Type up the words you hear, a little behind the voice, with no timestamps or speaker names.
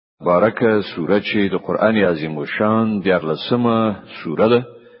بارکه سوره چې د قران عظیم شان دیارلسمه سوره ده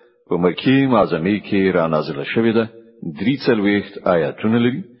په مکی معظمه کې را نازله شوې ده. 3 آیاتونه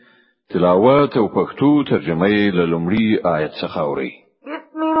لري. تلاوت او پښتو ترجمه یې له لومړي آیت څخه اوري.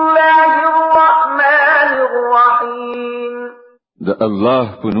 بسم الله الرحمن الرحیم. د الله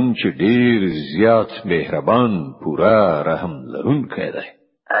په نوم چې ډیر زیات مهربان پورا رحم لرونکی دی.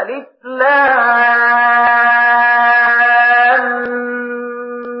 الف لام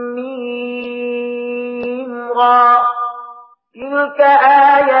تلك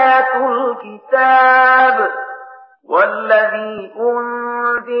آيات الكتاب والذي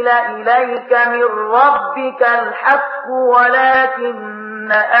أنزل إليك من ربك الحق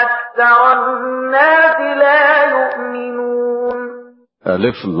ولكن أكثر الناس لا يؤمنون.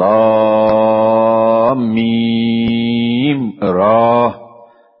 الف لام میم را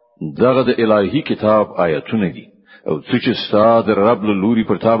دغه د الهي کتاب آیاتونه دي او چې ستاد رب له لوري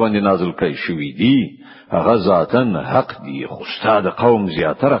پر تا باندې نازل کړي شوی دي هغه ذاتن حق دي خو ستاد قوم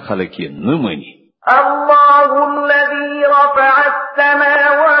زیاتره خلک یې نه مني. الله الذي رفع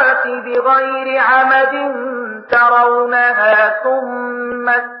السماوات بغير عمد ترونها ثم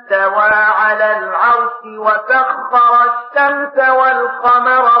استوى على العرش وسخر الشمس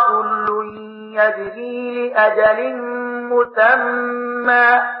والقمر كل يجري لأجل مسمى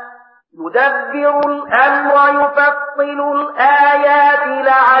يدبر الأمر يفصل الآيات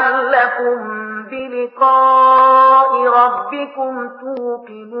لعلكم بلقاء ربكم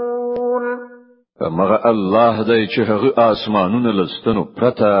توقنون. مغه الله دای چې هغه اسمانونه لستنو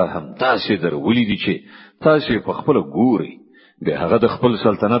پرته هم تاسو درولې دي چې تاسو په خپل ګوري به هغه د خپل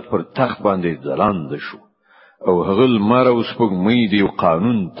سلطنت پر تخت باندې ځلاند شو او هغه لمر او سپوږمۍ دی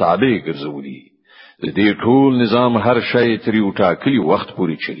قانون تابع ګرځولي. د دې ټول نظام هر شی تر یو ټاکلي وخت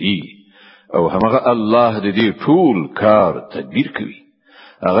پورې چلی او هغه الله د دې ټول کار تدبیر کوي.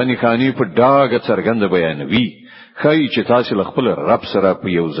 هغه نکانی په ډاګه څرګند بیانوي خای چې تاسو خپل رب سره په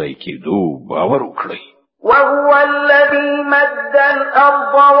یو ځای کېدو باور وکړئ. وهو الذي مد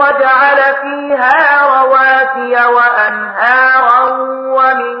الأرض وجعل فيها رواسي وأنهارا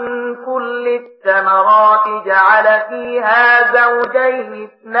ومن كل الثمرات جعل فيها زوجين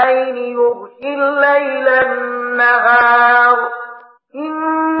اثنين يغشي الليل النهار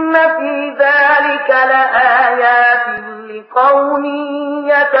إن في ذلك لآيات لقوم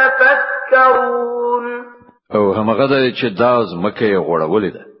يتفكرون. او همغه د چې داز مکه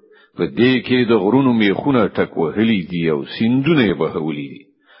غوړولې ده په دې کې د غرونو میخونه ټکوهلي دي او سیندونه بهولي دي.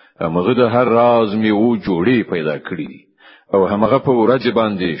 همغه د هر راز میو جوړې پیدا کړې دي او همغه په ورځ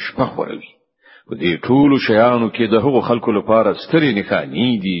باندې شپه خوروي. په دې ټولو شیانو کې د هغو خلکو لپاره سترې نښانې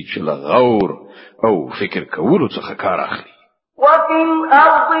دي چې له غور او فکر کولو څخه کار اخلي. وفي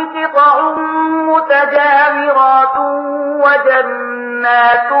الأرض قطع متجاورات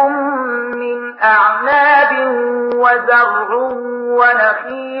وجنات من أعناب وزرع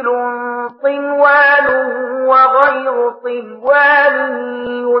ونخيل صنوان وغير صنوان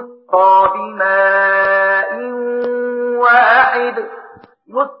يسقى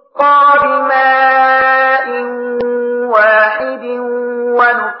بماء واحد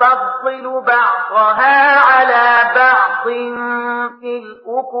ونفضل بعضها على بعض في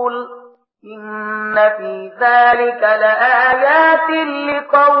الأكل إن في ذلك لآيات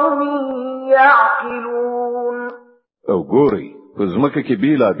لقوم يعقلون. او ګوري په ځمکه کې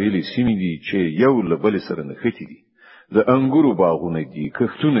بیلابېلې سیمې دي چې یو له بل سره نښتي دي. د انګورو باغونه دي،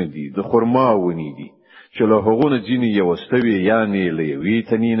 کښتونه دي، د خرما ونې دي چې له هغونه ځینې یو استوي یعنی له یوې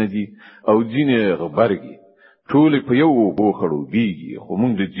تنې نه دي او ځینې غبرګي. ټول په یو بو خړوبېږي خو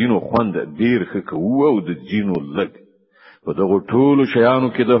موږ د ځینو خوند ډیر ښه کوو او د ځینو لږ. په دغه ټولو شیانو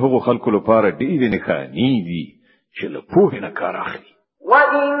کې د هغو خلکو لپاره ډېرې نښانې دي چې له پوهې نه کار اخلي.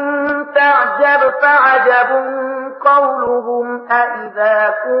 وَإِن تَعْجَبْ فَعَجَبٌ قَوْلُهُمْ أَإِذَا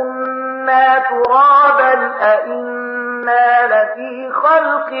كُنَّا تُرَابًا أَإِنَّا لَفِي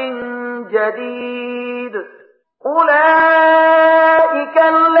خَلْقٍ جَدِيدٍ أُولَئِكَ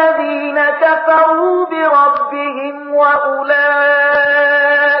الَّذِينَ كَفَرُوا بِرَبِّهِمْ وَأُولَئِكَ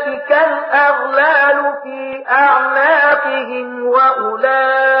الْأَغْلَالُ فِي أَعْنَاقِهِمْ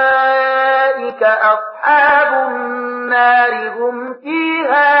وَأُولَئِكَ أَصْحَابُ النَّارِ هُمْ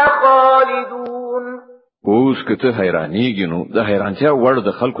فِيهَا خَالِدُونَ. اوس کته حیرانیږي نو د حیرانتیا وړ د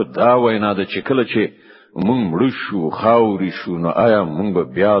خلکو دا وینا د چکل چې مونږ مړ شو خاوري شو نو آیا مونږ به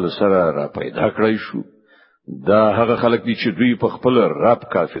بیا سره را پیدا کړی شو؟ دا هغه خلک دي چې دوی په خپل رب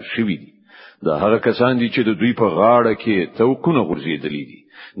کافر شوی دي. دا هغه کسان دي چې د دوی په غاړه کې توقونه غورځېدلې دي.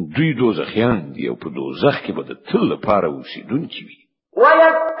 دوی دوزخیان دي او په دوزخ کې به د تل لپاره اوسیدونکي وي.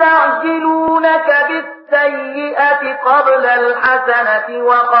 ويستعجلونك بالسيئة السيئة قبل الحسنة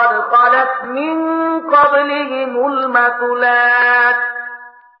وقد خلت من قبلهم المثلات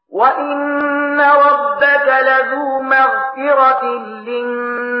وإن ربك لذو مغفرة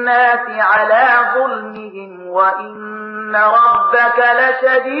للناس على ظلمهم وإن ربك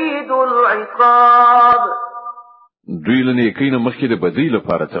لشديد العقاب. دوی له نیکۍ نه مخکې د بدۍ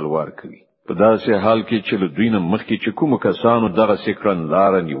لپاره تلوار کوي. په داسې حال کې چې له دوی نه مخکې چې کوم کسانو دغه سکرن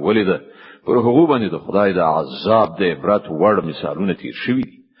لار نیولې ده پر هغه باندې د خدای د عذاب د عبرت وړ مثالونه تیر شوي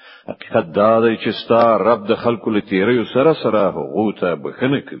دي. حقیقت دا دی چې ستا رب د خلکو له تیریو سره سره هغو ته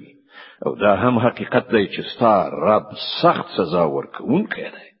بخښنه کوي او دا هم حقیقت دی چې ستا رب سخت سزا ورکوونکی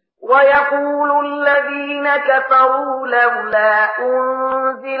دی. ويقول الذين كفروا لولا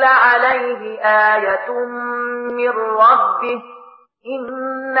أنزل عليه آية من ربه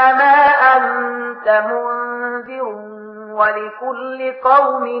إنما أنت منذر ولكل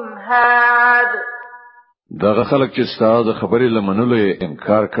قوم هاد. دغه خلک چې ستاسو د خبرې لمنلو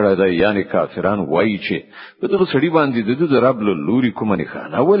انکار کړی دی یعنی کافران وایي چې په دغه سړي باندې د رب له لوري کومه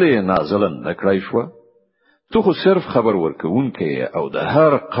نښانه ولې نازله نکړای شو. تو خو صرف خبر ورکوونکی او د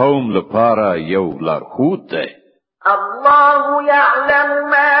هر قوم لپاره یو لارښود دی. الله يعلم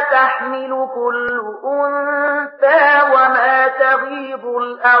ما تحمل كل أنثى وما تغيض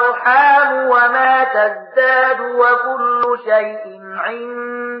الأرحام وما تزداد وكل شيء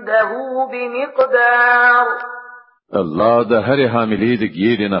عنده بمقدار. الله د هر حاملې د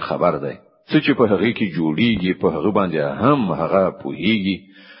ګیډې نه خبر دی. څه چې په هغه کې جوړیږي په هغه باندې هم هغه پوهیږي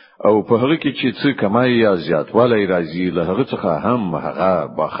او په هغه کې چې څه کمای یا زیاتوالی راځي له هغه څخه هم هغه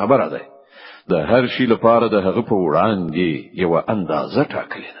با خبره ده. د هر شي لپاره د هغه په وړاندې یو اندازه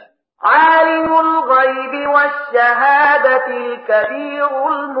ټاکلې ده. عالم الغیب والشهادة الكبير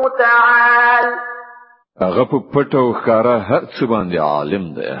المتعال. هغه په پټ او ښکارا هر څه باندې عالم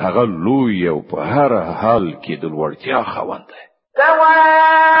دی. هغه لوی او په هر حال کې د لوړتیا خاوند دی.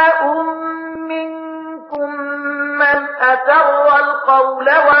 سواء منكم من أسر القول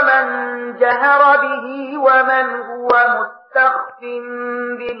ومن جهر به ومن هو مستخف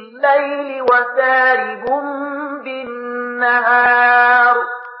بالليل وسارب بالنهار.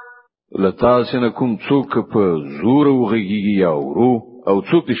 لتاسنه کوم څوک په زور وغږیږي یا ورو او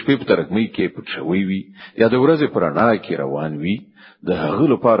څوک د شپې په ترکمۍ کې پټ شوی وي یا د ورځې پر رڼا کې روان وي د هغه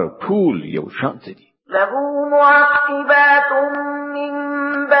لپاره ټول یو شان دي. له معقبات من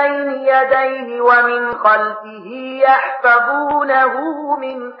بين يديه ومن خلفه يحفظونه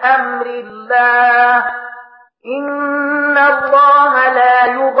من أمر الله إن الله لا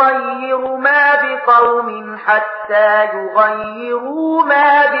يغير ما بقوم حتى يغيروا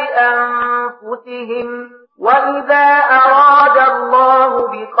ما بأنفسهم وإذا أراد الله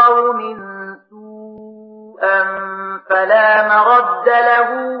بقوم سوءا فلا مرد له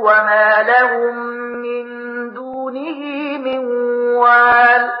وما لهم من دونه من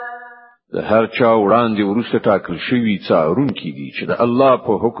وال. د هر چا وړاندې ورسته ټاکل شوی څارونکي دي چې د الله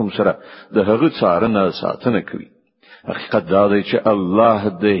په حکم سره د هغه څارنه ساتنه کوي. حقیقت دا دی چې الله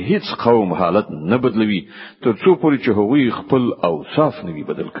د هیڅ قوم حالت نه بدلوي تر څو پورې چې هغوی خپل اوصاف نه وي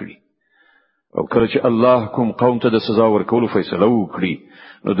بدل کړي. او کله چې الله کوم قوم ته د سزا ورکولو فیصله وکړي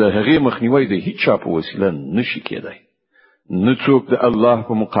نو د هغې مخنیوي د هیڅ چا په وسیله نشي کېدای. نه څوک د الله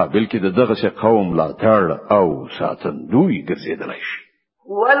په مقابل کې دغه قوم ملاتړ او ساتندوی ګرځیدلی شي.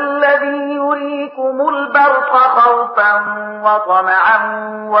 والذي يريكم البرق خوفا وطمعا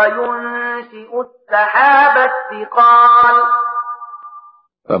وينشئ السحاب الثقال.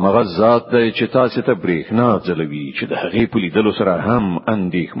 هغه ذات دی چې تاسو ته برېښنا ځلوي چې د هغې په لیدلو سره هم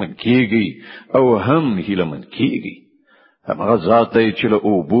اندېښمن کیږي او هم هیلمن کیږي. هغه ذات دی چې له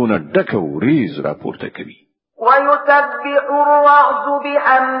اوبونه ډکه وریځ راپورته کوي. ويسبح الرعد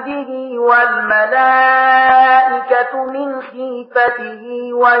بحمده والملائكة من خيفته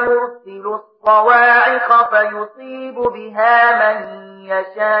ويرسل الصواعق فيصيب بها من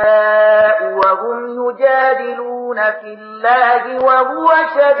يشاء وهم يجادلون في الله وهو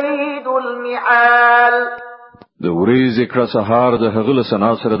شديد المحال. د ورځې کړه سهار د هغه له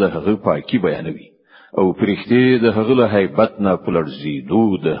سنا سره د هغه پاکي بیانوي او پرښتې د هغه له هیبت نه پلړزیدو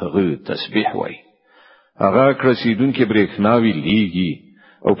د هغه تسبیح وایي. هغه کرسیدونکو برېښناوي لیږي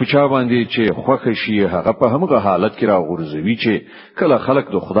او په چا باندې چې خوخه شي هغه په همغه حالت کې راغورځوي چې کله خلق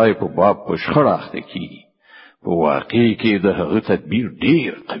د خدای په باب په شخړه اخته کیږي. په واقع کې د هغه تدبیر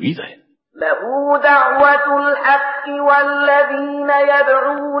ډیر قوي دی. له دعوة الحق والذين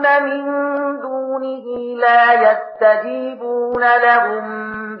يدعون من دونه لا يستجيبون لهم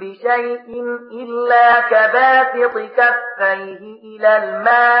بشيء إلا كباسط كفيه إلى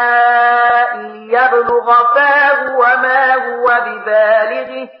الماء ليبلغ فاه وما هو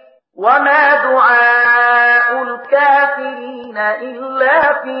ببالغه وما دعاء الكافرين إلا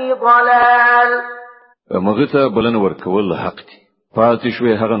في ضلال. مغته بلنه ورکول حق دي. پاتې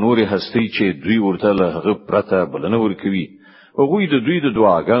شوې هغه نورې هستۍ چې دوی ورته له هغه پرته بلنه ورکوي هغه د دوی د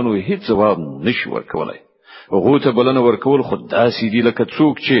دعاګانو هیڅ جواب نشي ورکولای. هغه ته بلنه ورکول خود داسې دي لکه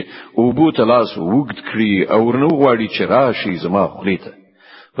څوک چې اوبو ته لاس وګد کړي او ورنو غواړي چې راشي زما خلیته.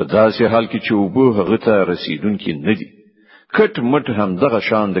 په داسې حال کې چې اوبو هغه ته رسیدونکي نه دي. کټ مټ هم دغه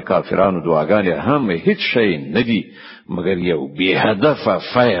شان د کافرانو دعاګانې هم هیڅ شی نه دي مګر یو بے هدفه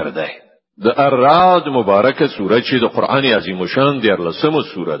فایر ده. د ار-راد مبارکه سوره چې د قران عظیم شان د 14مه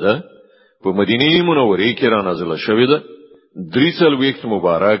سوره ده په مدینه منوره کې را نازله شوې ده. 3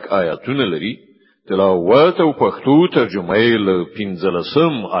 مبارک آیاتونه لري. تلاوت او پښتو ترجمه یې له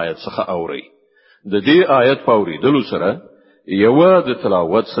 15 آیت څخه اوري. د دې آیت په اوریدلو سره یو د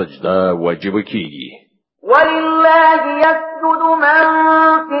تلاوت سجده واجب کیږي. ولله يسجد من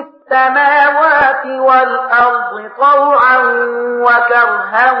في السماوات والأرض طوعا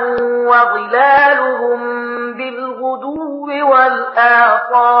وكرها وظلالهم بالغدو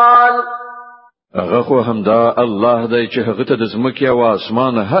والآصال. هغه خو همدا الله دی چې هغه ته د زمکه او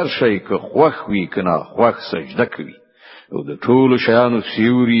اسمان هر شی که خوښ وي کنه خوښ سجده کوي او د ټولو شیانو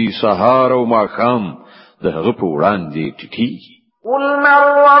سیوري سهار او ماښام د هغه په وړاندې ټیټیږي. قل من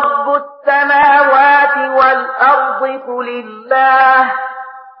رب السماوات والأرض قل الله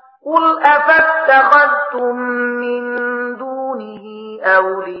قل أفاتخذتم من دونه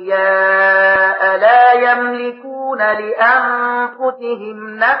أولياء لا يملكون لأنفسهم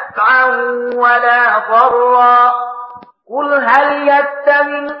نفعا ولا ضرا قل هل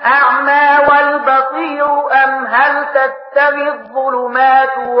يستوي الأعمى والبصير أم هل تستوي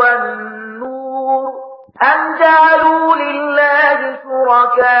الظلمات والنور أم جعلوا لله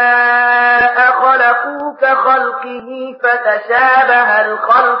شركاء خلقوا كخلقه فتشابه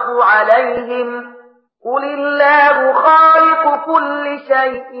الخلق عليهم قل الله خالق كل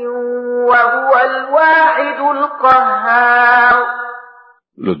شيء وهو الواحد القهار.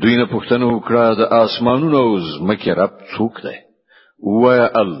 لدوینه پښتنه وکړه د اسمانونو او زمکه رب څوک دی؟ وای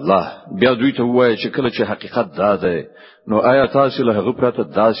الله. بیا دوی ته وای چې کله چې حقیقت دا ده نو آیا تاسو له هغه پرته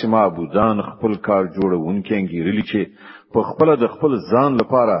داسې معبودان خپل کار جوړونکي انګیرلی چې په خپل د خپل ځان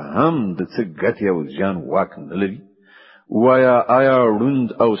لپاره هم د څه ګټه او ځان واک نه لري؟ آیا روند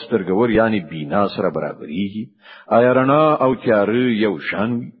او سترګور یعنی بینا سره برابرېږي؟ آیا رڼا او تیاره یو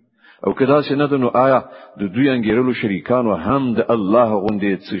شان وي؟ او کدا چې نه د نو آیا د دوی انګیرلو شریکانو هم د الله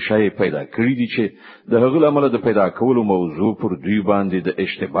غوندې څه شی پیدا کړی دي چې د هغه عمل د پیدا کولو موضوع پر دوی باندې د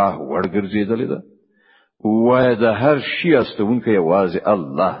اشتباه وړ ګرځیدل ده؟ وای د هر شي استونکو یوازې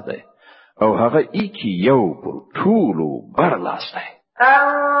الله دی او هغه ایکی یو پر ټولو برلاس دی.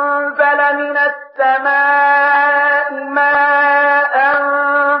 أنزل من السماء ماء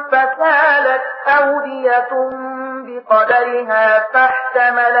فسالت أودية بقدرها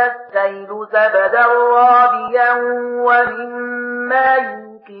فاحتمل السيل زبدا رابيا ومما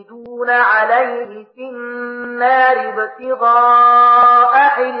يوقدون عليه في النار ابتغاء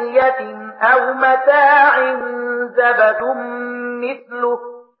حلية أو متاع زبد مثله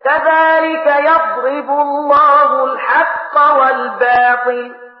كذلك يضرب الله الحق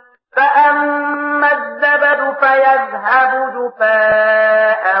والباطل فأما الزبد فيذهب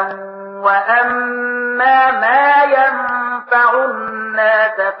جفاء وأما ما ينفع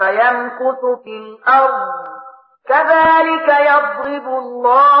الناس فيمكث في الأرض كذلك يضرب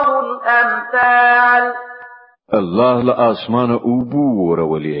الله الأمثال. الله له اسمانه اوبو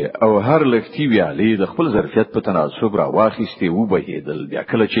ورولې او هر لختي ویالې د خپل ظرفیت په تناسب را واخیستي او بهیدل. بیا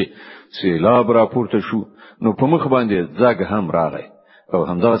کله چې سیلاب را پورته شو نو په مخ باندې ځګ هم راغی او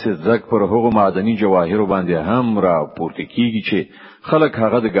همداسې ځګ پر هغو معدني جواهر باندې هم را پورته کیږي چې خلک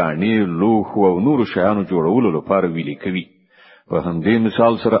هغه د غاڼې لوخ او نور شیانو جوړولو لپاره ویلي کوي. په همدې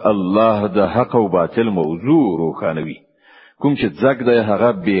مثال سره الله د حق او باطل موضوع روښانوي. کوم چې ځګ د هغه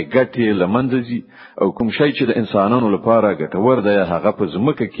به ګټي لمندزي او کوم شی چې د انسانانو لپاره ګټور دی هغه په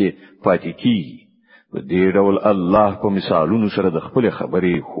زمکه کې پاتې کیږي. په دې ډول الله په مثالونو سره د خپل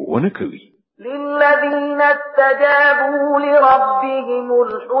خبرې خوونه کوي. للذين استجابوا لربهم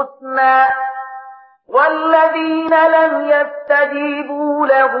الحسنى والذين لم يستجيبوا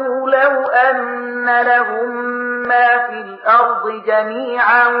له لو أن لهم ما في الأرض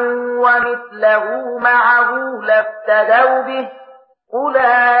جميعا ومثله معه لافتدوا به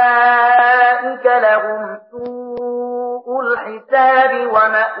أولئك لهم سوء الحساب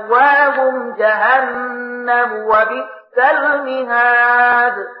ومأواهم جهنم وبئس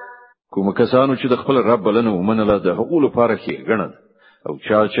المهاد. کوم کسانو چې د خپل رب بلنه ومنله د هغو لپاره ښېګڼه او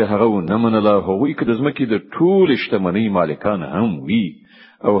چا چې هغه نه منله هغوی که د ځمکې د ټول شتمنۍ مالکان هم وي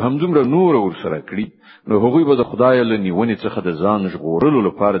او همدومره نور ورسره کړی نو هغوی به د خدای له نیونې څخه د ځان ژغورلو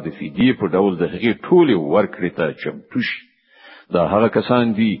لپاره د فدیې په ډول د هغې ټولې ورکړې ته چمتو شي دا هغه کسان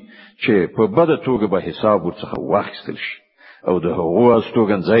دي چې په بده توګه به حساب ورڅخه واخیستل شي او د هغو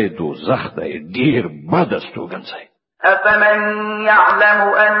استوګنځای دوزخ دی ډیر بد استوګنځای أفمن يعلم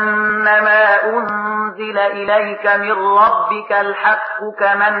أنما أنزل إليك من ربك الحق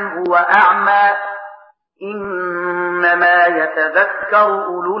كمن هو أعمى إنما يتذكر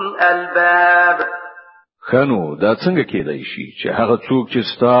أولو الألباب خنو دا څنګه کېدای شي چې هغه څوک چې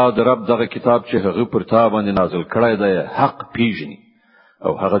ستاسو د رب دغه کتاب چې هغه پر تا باندې نازل کړی دی حق پیژني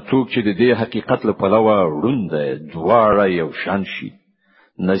او هغه څوک چې د دې حقیقت له پلوه وړوند دواړه یو شان شي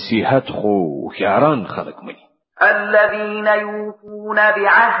نصیحت خو خیاران خلق مني الذين يوفون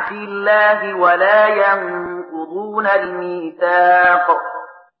بعهد الله ولا ينقضون الميثاق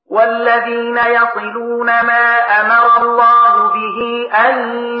والذين يصلون ما أمر الله به أن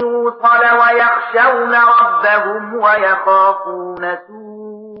يوصل ويخشون ربهم ويخافون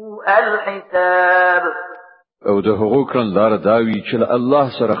سوء الحساب او د هغو کړنلار داوی چې الله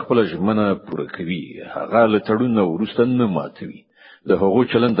سره خپل ژمنه پوره کوي هغه له تړون ورسته نه ماتوي د هغو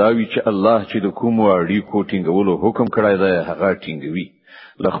چلن داوی چې الله چې د کوم اړیکو ټینګولو حکم کړی دی هغه ټینګوي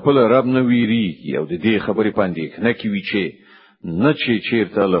ل خپل رب نه ویری او د دې خبرې پاندې نه کوي چې نه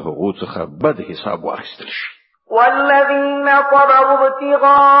چیرته له هغو څخه بد حساب واخیستل شي والذين صبروا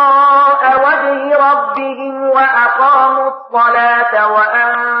ابتغاء وجه ربهم وأقاموا الصلاة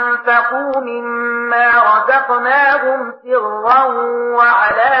وأنفقوا مما رزقناهم سرا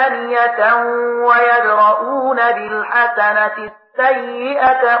وعلانية ويدرؤون بالحسنة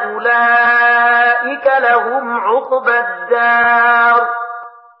السيئة أولئك لهم عقبى الدار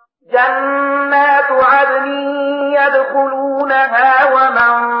جنات عدن يدخلونها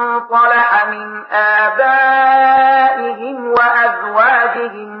ومن صلح من آبائهم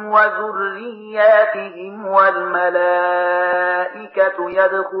وأزواجهم وذرياتهم والملائكة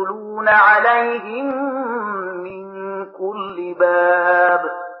يدخلون عليهم من كل باب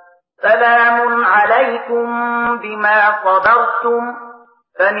سلام عليكم بما صبرتم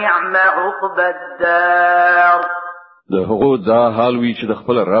فنعم عقبى الدار د هغو دا حال وی چې د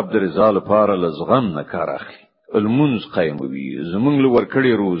خپل رب د رضا لپاره لزغم نه کار اخلي المنز قائموي زمونږ لور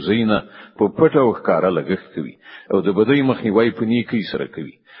کړي روزینه په پټه وکړه لګښت کوي او د بدی مخنیوي په نیکی سره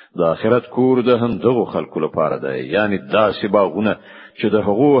کوي د آخرت کور د هم دغه خلکو لپاره ده یعنی داسې باغونه چې د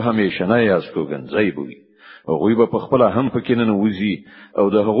هغو همیشنه یاستوګنځي بوي هغوی به په خپل هم پکې نه وځي او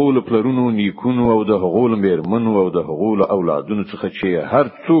د هغو لپلرونو نیکونو او د هغو لمرمنو او د هغو اولادونو څخه چې هر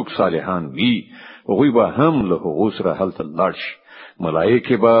څوک صالحان وي هغوی به هم له هغو سره هلته لاړ شي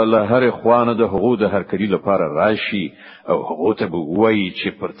ملائکه به له هر خوانه د هغو د هر کړي لپاره راشي او هغو ته به وایي چې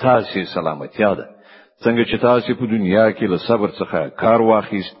پر تاسو سلامتیا ده څنګه چې تاسو په دنیا کې له صبر څخه کار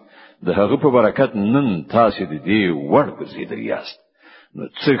واخیست د هغه په برکت نن تاسو د دې وړ ګرځیدل یاست نو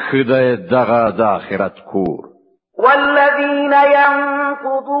څه خدای دغه د آخرت کور والذين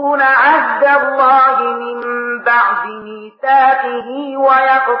ينقضون عهد الله من بعد ميثاقه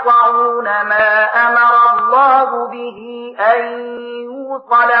ويقطعون ما أمر الله به أن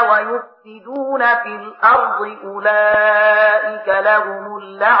يوصل ويفسدون في الأرض أولئك لهم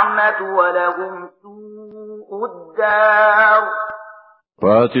اللعنة ولهم سوء الدار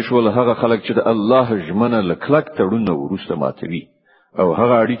پاتې شول هغه خلک چې د الله ژمنه لکلک تړونه ورسته ماتوي او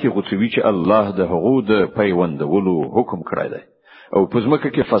هغه اړیکې غوڅوي چې الله د هغو د پیوندولو حکم کړی دی او په ځمکه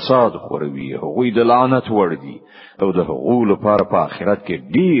کې فساد خوروي هغوی د لعنت وړ دي او د هغو لپاره په آخرت کې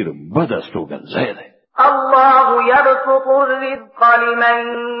ډیر بد استوګنځای دی الله يبسط الرزق لمن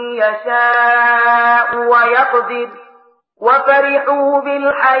يشاء ويقدر وفرحوا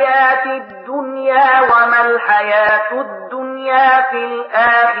بالحياة الدنيا وما الحياة الدنيا في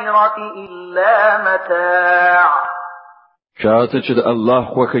الآخرة إلا متاع چاته چې د الله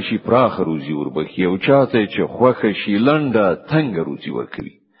خوښه شي پراخ روزي وربخي او چاته چې خوښه شي لنډه تنگ روزي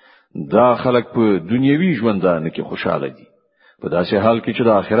ورکوي دا خلک په دنیوي ژوندانه کې خوشاله دي په داسې حال کې چې د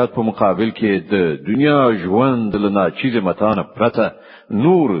آخرت په مقابل کې د دنیا ژوند له ناچیز متانه پرته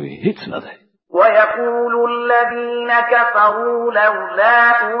نور هیڅ نه دی ويقول الذين كفروا لولا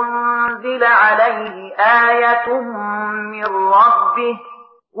أنزل عليه آية من ربه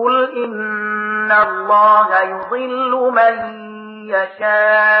قل إن الله يضل من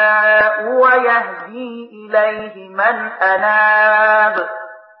يشاء ويهدي إليه من أناب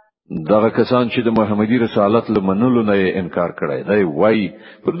دغه کسان چې د محمدي رسالت لمنلو نه انکار کړی دی وای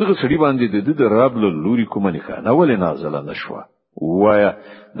پر دغه سړي باندې د رب له لوري کومه نه ولې نازله نشوه وایا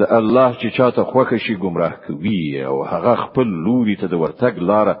د الله چې چاته خوښ شي گمراه کوي او هغه خپل لوري ته د ورتګ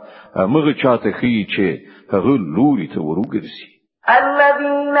لار هغه چاته خي چې هغه لوري ته ورګرځي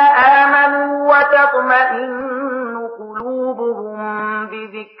الذين آمنوا وتطمئن قلوبهم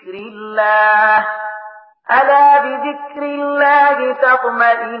بذكر الله ألا بذكر الله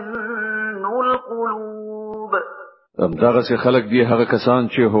تطمئن القلوب. دغه خلک دی هغه کسان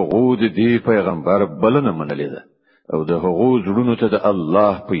چې هغه د دې پیغمبر بلنه منلې ده او د هغه زړونو ته د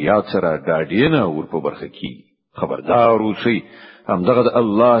الله په یاد سره ډاډینه ور په برخه کی خبردار اوسئ. همدغه د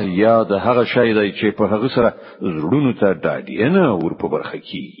الله یاد هغه شی دی چې په هغه سره زړونو ته ډاډینه ور په برخه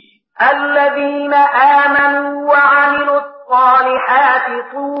کی. الذين آمنوا وعملوا الصالحات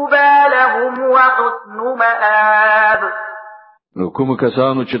طوبى لهم وحسن مآب. نو کوم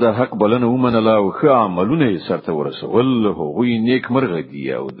کسانو چې د حق بلنه ومنله او ښه عملونه یې سرته ورسول هغوی نیک مرغه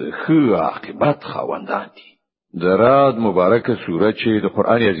دي او د ښه عاقبت خاوندان دي. د راد مبارکه سوره چې د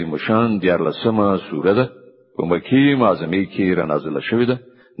قران عظیم شان 14مه سوره ده په مکی معظمه کې را نازله شوې ده.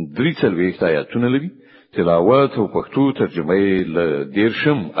 43 آیاتونه لري. تلاوت او پښتو ترجمه یې له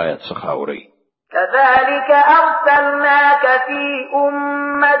 10 آیات څخه اوري. كذلك أرسلناك في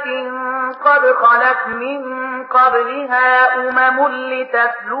أمة قد خلت من قبلها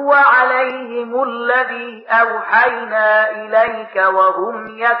لتتلو عليهم الذي أوحينا إليك وهم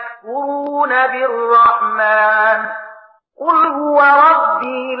يكفرون بالرحمن قل هو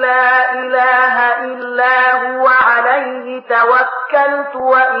ربي لا إله إلا هو عليه توكلت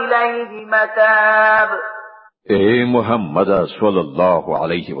وإليه متاب. اے محمد صلی الله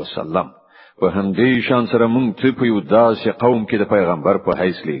علیه وسلم په همدې شان سره مونږ ته په یو داسې قوم کې د پیغمبر په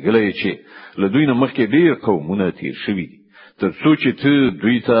حیث لګلې چې له دوی نه مخکې ډیر قومونه تیر شوي دي تر څو چې ته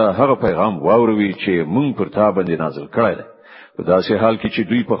دوی ته هغه پیغام واوروي چې مونږ پر تا باندې نازل کړی دی. په داسې حال کې چې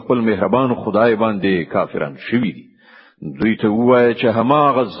دوی په خپل مهربان خدای باندې کافران شوي دي دوی ته وایي چې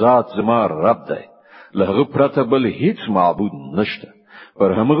هماغه ذات زما رب دی له هغه پرته بل هیڅ معبود نشته پر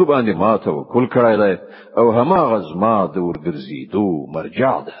همغه باندې ما توکل کړی دی او هماغه زما د ورګرځېدو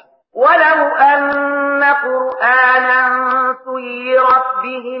مرجع ده. ولو أن قرآنا سيرت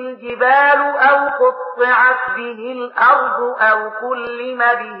به الجبال أو قطعت به الأرض أو كلم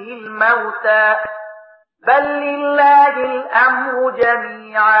به الموتى بل لله الأمر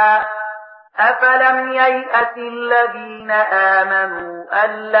جميعا أفلم ييأس الذين آمنوا أن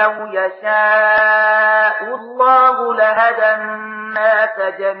لو يشاء الله لهدى الناس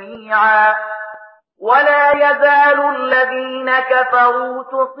جميعا ولا يزال الذين كفروا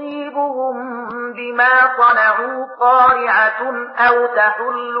تصيبهم بما صنعوا قارعة أو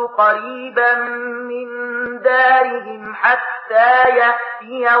تحل قريبا من دارهم حتى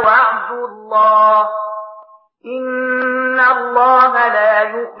يأتي وعد الله إن الله لا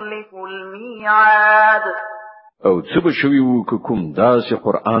يخلف الميعاد. او څه به شوی وو کوم داسې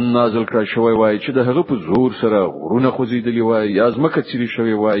قران نازل کړ شوی وای چې د هغه په زور سره غرونه خوځیدلی وای یا ځمکه چیرې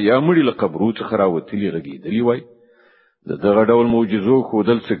شوی وای یا مړی له قبرو څخه راوتلی غږیدلی وای. دغه ډول معجزو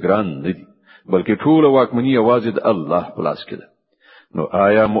خودل څه ګران نه دي بلکې ټول واکمنی یوازې د الله په لاس کې ده. نو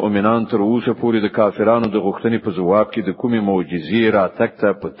آیا مؤمنان تر اوسه پورې د کافرانو د غوښتنې په جواب کې د کومې معجزې را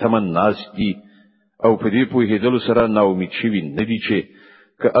تکته په تمن ناس دي او په دې په هیدلو سره ناامید شوي نه دي چې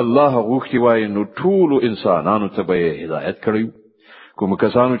که الله غوښتي وای نو ټول انسانانو ته به هدایت کړی. کوم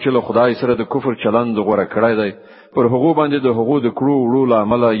کسانو چې له خدای سره د کفر چلند غوړه کړی دی پر هغه باندې د هغه د کړو وړو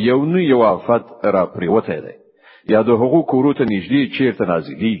عمل یو نه یو آفت را پریوته دی یا د هغه کورو ته نږدې چیرته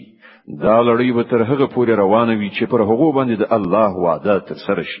نازلي. دا لړۍ به تر هغه پورې روانه وي چې پر هغه باندې د الله وعده تر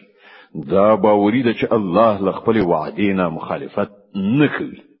سره شي. دا باوري ده چې الله له خپل وعدې نه مخالفت نه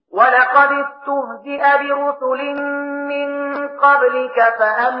کوي. ولقد استهزئ برسل من قبلك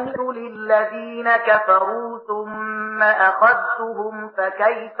فأملوا للذين كفروا ثم أخذتهم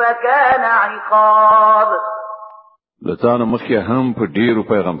فكيف كان عقاب. لتان مخکې هم په ډیرو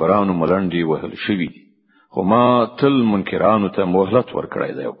پیغمبرانو ملنډي وهل شوي دي خو ما تل منکرانو ته مهلت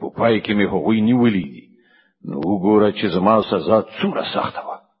ورکړی دی او په پای کې مې هغوی نیولې دي. نو وګوره چې زما سزا څومره سخته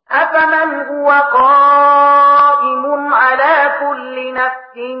وه. أفمن هو قائم على كل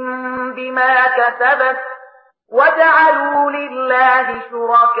نفس بما كسبت وجعلوا لله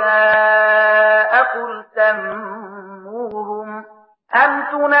شركاء قل سموهم أم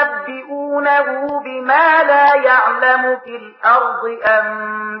تنبئونه بما لا يعلم في الأرض أم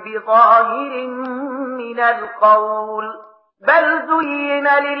بظاهر من القول بل زين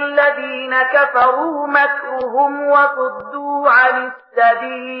للذين كفروا مكرهم وصدوا عن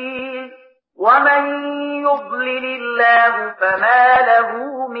السبيل ومن يضلل الله فما له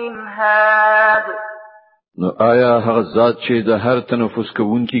من هاد. نو آیا هغه ذات چې د هر تنفس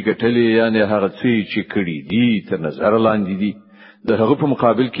کوونکی ګټلې یعنی هغه چې کړي دي تر نظر لاندې دي د هغه په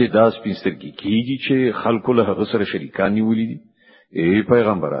مقابل کې داس پینسترګي کیږي چې خلکو له هغه سره شریکان نیولې دي ای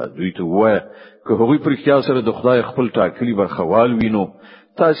پیغمبره دوی ته وایه که هغوی پر اختیار سره د خدای خپل ټاکلي برخوال وینو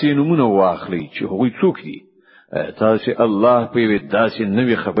تاسو نمونه واخلئ چې هغوی څوک دي تاسو الله په یوه داسې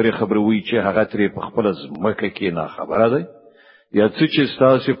نوې خبروي چې هغه ترې په خپل ځمکه کې نه خبره ده یا څه چې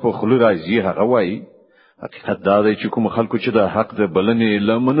تاسو په خلو راځي هغه وایي حقیقت دا دی چې کوم خلکو چې د حق د بلنې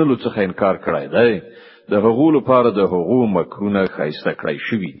لمنلو څخه انکار کړی دی د هغو لپاره د هغو مکرونه خایسته کړی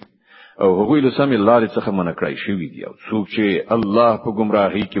شوی او هغوی له سمې لارې څخه منع کړی شوی دی او څوک چې الله په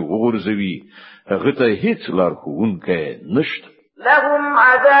گمراهۍ کې وغورځوي هغه ته هیڅ لارښوونکی نشته لهم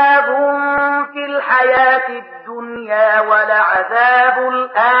عذاب في الحياة الدنيا ولعذاب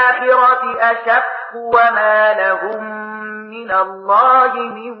الآخرة أشق وما لهم من الله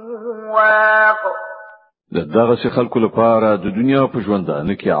من واق دغه خلکو لپاره د دنیا په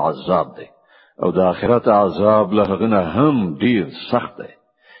ژوندانه کې عذاب دی او د آخرت عذاب له هغه نه هم ډیر سخت دی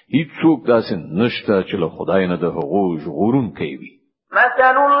هیڅوک داسې نشته چې له خدای نه د هغو ژغورون کوي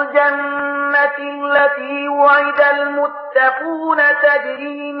مثل الجنة التي وعد المتقون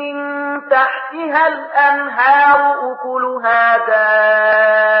تجري من تحتها الأنهار أكلها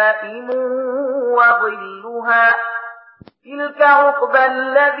دائم وظلها تلك عقبى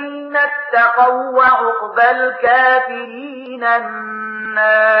الذين اتقوا وعقبى الكافرين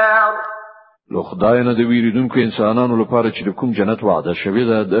النار لو خدای نه د ویریدونکو انسانانو لپاره چې کوم جنت وعده شوی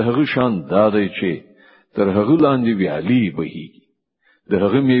ده د هغه شان دادی چې تر هغه لاندې ویالي بهيږي د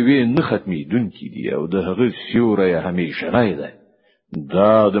هغه میوه نه ختمېدونکې دي او د هغه سیوری همیشه نه ده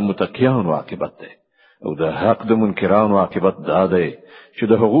دا د متقینو عاقبت ده او د حق د منکرانو عاقبت دا ده چې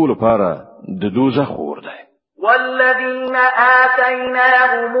د هغو لپاره د دوزخ اور ده والذين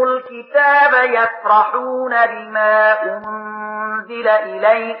آتيناهم الكتاب يفرحون بما أنزل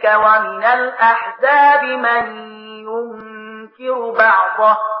إليك ومن الأحزاب من ينكر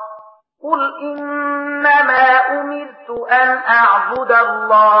بعضه قل إنما أمرت أن أعبد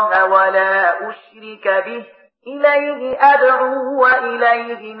الله ولا أشرك به إليه أدعو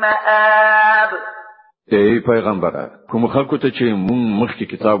وإليه مآب ای پیغمبره کوم خلکو ته چې مونږ مخکې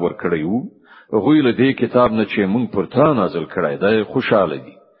کتاب ورکړیو غوی له دې کتاب نه چې مونږ پر تا نازل کړی دی خوشاله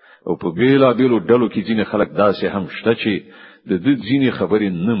دي او په بیلا بیلو ډلو کې ځینې خلک داسې هم شته چې د دې ځینې خبرې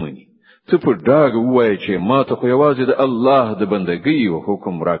نه مني ته په ډاګ وایې چې ما ته خو یوازې د الله د بندګۍ او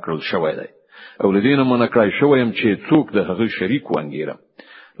حکم راکړل شوی دی او لدینه منع کړی شویم چې څوک د هغه شریک وانګیرم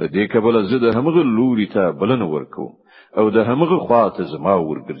لدې کبل زه د همغه لوري ته بلنه ورکوم او د همغه خواته زما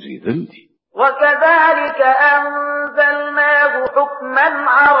ورګرځیدل دي وكذلك أنزلناه حكما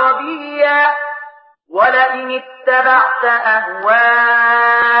عربيا ولئن اتبعت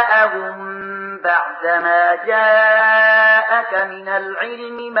أهواءهم بعدما جاءك من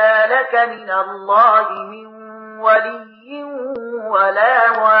العلم ما لك من الله من ولي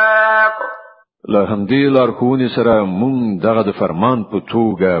ولا واق له همدې لارښوونې سره مونږ دغه د فرمان په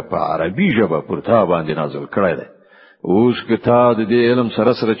توګه په عربي ژبه پر تا باندې نازل کړی دی اوس که تا د دې علم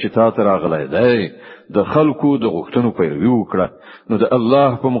سره چې تا ته راغلی دی د خلکو د غوښتنو پیروي وکړه نو د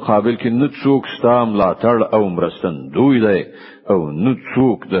الله په مقابل کې نه څوک ستا ملاتړ او مرستندوی دی او نه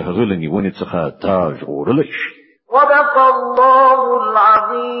څوک د هغه له نیونې څخه تا ژغورلی شي صدق الله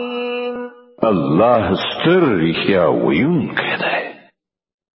العظیم الله ستر رښتیا ویونکی دی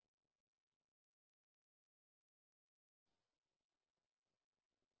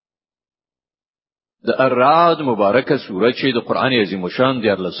د الرعد مبارکه سوره چې د قران عظیم شان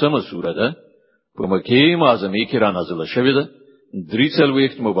 14مه سوره ده په مکه معظمه کې را نازله شوې ده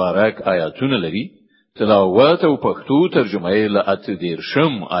 3 مبارک آیاتونه لري تلاوت او پښتو ترجمه یې له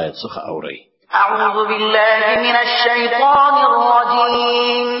 18 آیت څخه اوري اعوذ بالله من الشیطان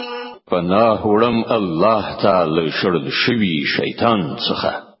الرجیم پناه وړم الله تعالی شړل شوی شیطان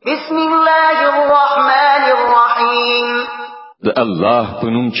څخه بسم الله الرحمن الرحیم د الله په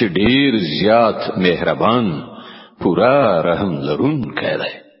نوم چې ډیر زیات مهربان پورا رحم لرونکی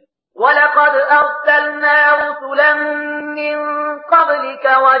دی ولقد أرسلنا رسلا من قبلك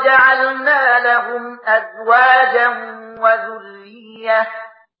وجعلنا لهم أزواجا وذرية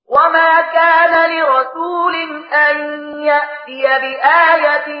وما كان لرسول أن يأتي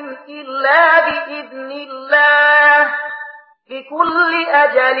بآية إلا بإذن الله لكل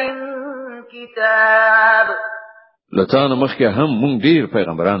أجل كتاب لتان مخکې هم مونږ ډیر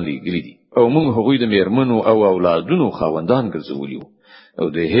پیغمبران لیږلي دي او مونږ هغوی د میرمنو او اولادونو خاوندان ګرځولي او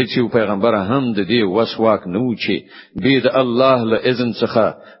د هیڅ یو پیغمبر هم د دې وسواک نه و چې به د الله له اذن څخه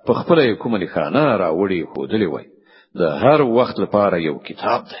په خپل کومه خانه راوړي خودلې وای د هر وخت لپاره یو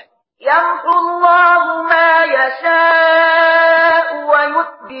کتاب دی يمحو الله ما يشاء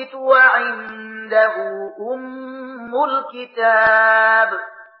ويثبت وعنده أم الكتاب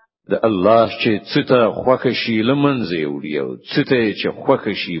د الله چې څه خوښ شي لمنځه وړي او څه چې خوښ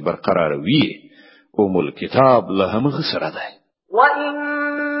شي برقرار وي او مل کتاب له همغه سره ده.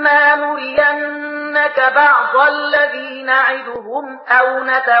 وَإِمَّا نُرِيَنَّكَ بَعْضَ الَّذِي نَعِدُهُمْ أَوْ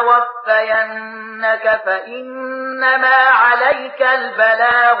نَتَوَفَّيَنَّكَ فَإِنَّمَا عَلَيْكَ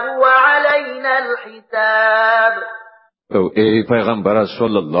الْبَلَاغُ وَعَلَيْنَا الْحِسَابُ. او ای پیغمبر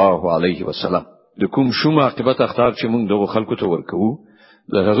صلی الله علیه وسلم د کوم شوم عاقبت اختار چې موږ دغه خلکو ته ورکو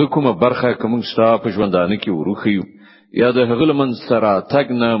د هغه کومه برخه کوم ستا په ژوندانه کې وروخیو یا د هغه لمن سره تګ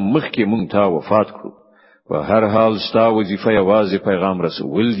نه مخکې موږ ته وفات کړو. په هر حال ستا وظیفه یوازې پیغام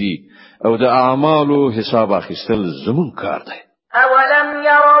رسول دي او د اعمالو حساب اخیستل زمون کار دی. اولم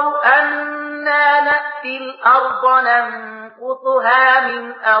يروا أنا نأتي الأرض ننقصها من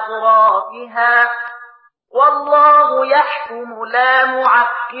أطرافها والله يحكم لا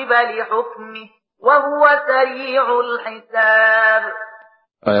معقب لحكمه وهو سريع الحساب.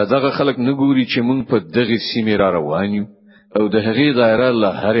 ایا دغه خلک نګوري چې موږ په دغه سیمه را روان یو او د هغې دایره له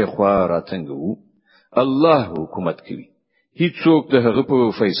هرې خوا راتنګو؟ الله حکومت کوي. هیڅوک د هغه په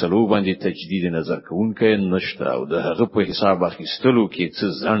فیصلو باندې تجدید نظر کوونکی نشته او د هغه په حساب اخیستلو کې څه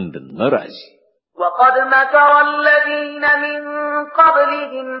ځند نه راځي. وقد مكر الذين من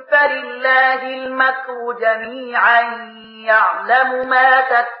قبلهم فلله المكر جميعا يعلم ما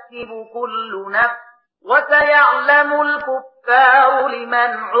تكسب كل نفس وسيعلم الكفار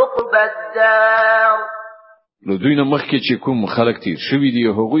لمن عقبى الدار. نو دوی نه مخکې چې کوم خلک تیر شوی دي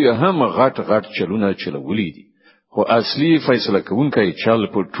هغه هم غټ چلونه چلولې دي خو اصلي فیصله کوونکی چل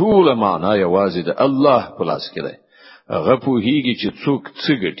په ټوله معنا یوازې د الله په لاس کې دی. هغه په هیږي چې څوک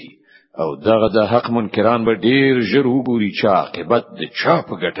څه ګټي او دغه د حق منکران به ډیر ژر وګوري چې عاقبت د چا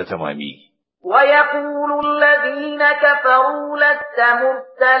په ګټه تمامي. ويقول الذين كفروا لست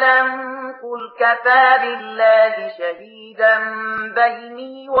مرسلا قل كفى بالله شهيدا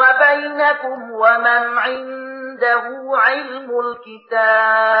بيني وبينكم ومن عنده علم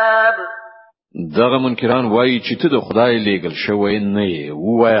الكتاب. دغه منکران وایي چې ته د خدای لېږل شوی نه یې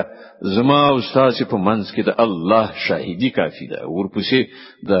وایي زما او تاسو په منځ کې د الله شاهدی کافی ده ورپسې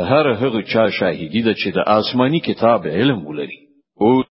د هر هغه چا شاهدی ده چې د آسماني کتاب علم ولري. او